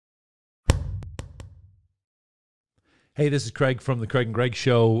Hey, this is Craig from the Craig and Greg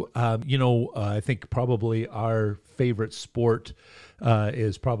Show. I think probably our favorite sport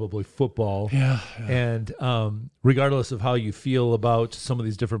is probably football. Yeah. And regardless of how you feel about some of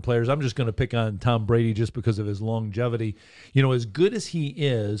these different players, I'm just going to pick on Tom Brady just because of his longevity. You know, as good as he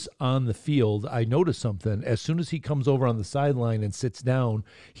is on the field, I noticed something. As soon as he comes over on the sideline and sits down,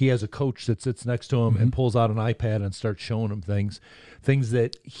 he has a coach that sits next to him and pulls out an iPad and starts showing him things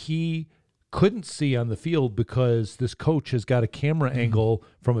that he couldn't see on the field because this coach has got a camera angle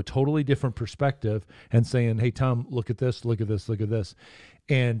from a totally different perspective and saying, hey, Tom, look at this, look at this, look at this.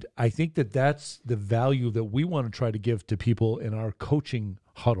 And I think that that's the value that we want to try to give to people in our coaching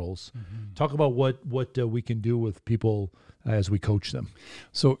huddles. Talk about what we can do with people as we coach them.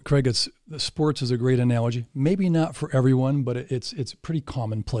 So, Craig, sports is a great analogy. Maybe not for everyone, but it's pretty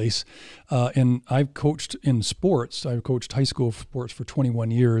commonplace. And I've coached in sports. I've coached high school sports for 21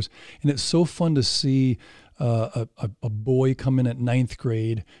 years, and it's so fun to see a boy come in at ninth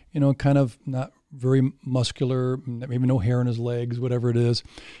grade, kind of not very muscular, maybe no hair on his legs, whatever it is.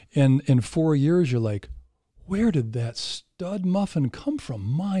 And in 4 years, you're like, where did that stud muffin come from?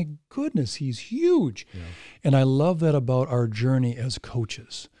 My goodness, he's huge. Yeah. And I love that about our journey as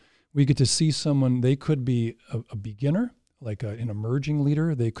coaches. We get to see someone, they could be a beginner, like an emerging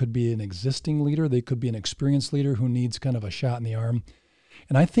leader. They could be an existing leader. They could be an experienced leader who needs kind of a shot in the arm.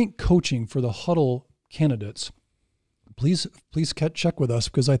 And I think coaching for the huddle candidates, please check with us,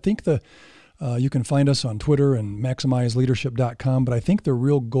 because I think you can find us on Twitter and maximizeleadership.com, but I think the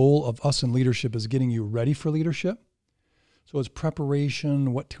real goal of us in leadership is getting you ready for leadership. So it's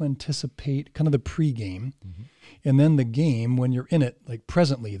preparation, what to anticipate, kind of the pregame. And then the game, when you're in it, like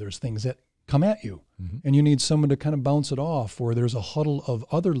presently, there's things that come at you, and you need someone to kind of bounce it off, or there's a huddle of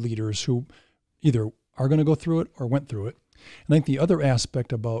other leaders who either are going to go through it or went through it. And I think the other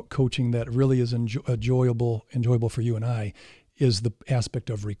aspect about coaching that really is enjoyable for you and I is the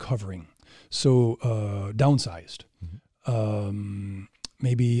aspect of recovering. So downsized,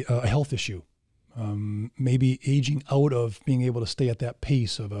 maybe a health issue, maybe aging out of being able to stay at that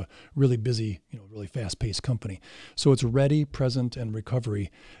pace of a really busy, really fast-paced company. So it's ready, present, and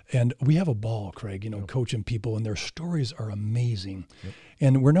recovery. And we have a ball, Craig, coaching people, and their stories are amazing.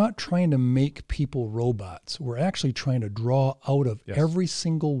 And we're not trying to make people robots. We're actually trying to draw out of every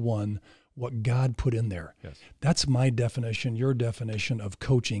single one what God put in there. That's my definition, your definition of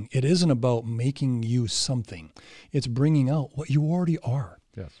coaching. It isn't about making you something. It's bringing out what you already are.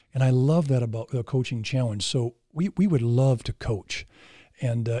 And I love that about the coaching challenge. So we would love to coach.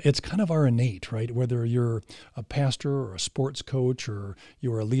 And it's kind of our innate, right? Whether you're a pastor or a sports coach or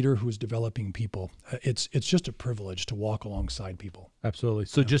you're a leader who's developing people, it's just a privilege to walk alongside people. Absolutely.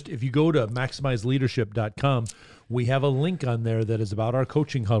 So just if you go to maximizeleadership.com, we have a link on there that is about our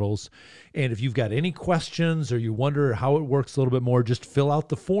coaching huddles. And if you've got any questions or you wonder how it works a little bit more, just fill out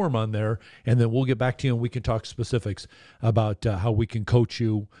the form on there, and then we'll get back to you and we can talk specifics about how we can coach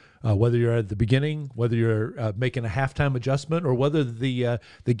you. Whether you're at the beginning, whether you're making a halftime adjustment, or whether the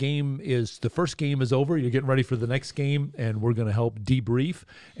first game is over, you're getting ready for the next game, and we're going to help debrief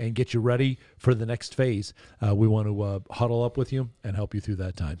and get you ready for the next phase. We want to huddle up with you and help you through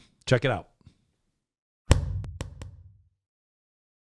that time. Check it out.